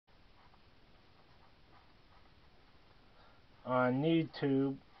on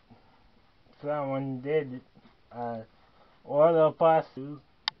YouTube, someone did oil pastel,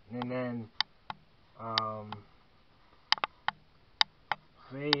 and then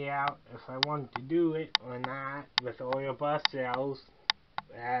figure out if I want to do it or not with oil pastels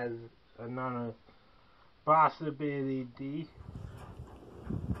as another possibility.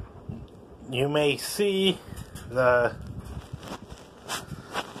 You may see that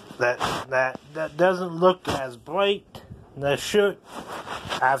doesn't look as bright. The shirt,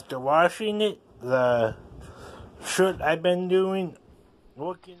 after washing it, the shirt I've been doing,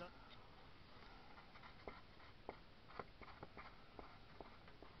 working on.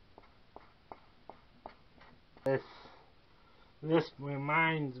 This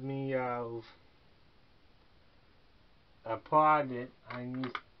reminds me of a project I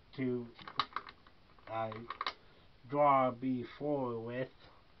used to draw before with.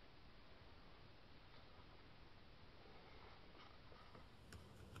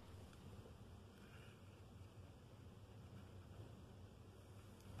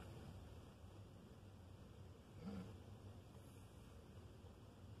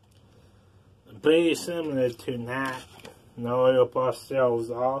 Pretty similar to that. No oil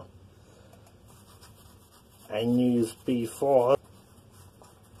pastels are. I used before.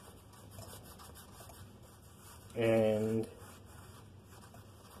 And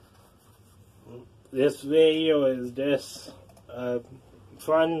this video is just a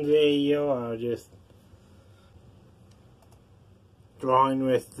fun video. I'll just drawing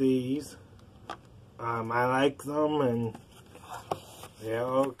with these. I like them, and yeah,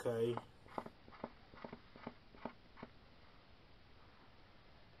 okay.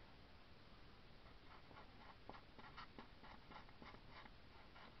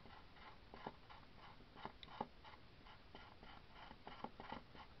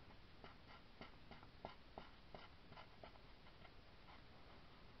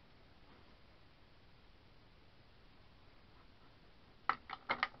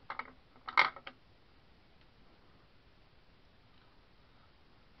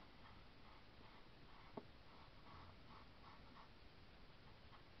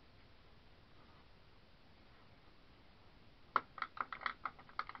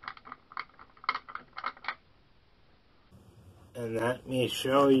 And let me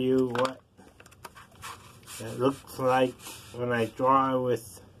show you what it looks like when I draw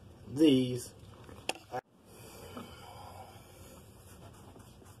with these.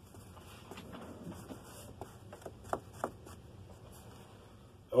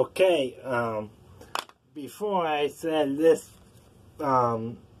 Okay, before I said this,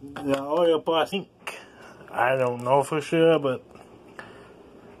 the oil pastel, I don't know for sure, but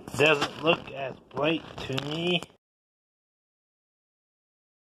doesn't look as bright to me.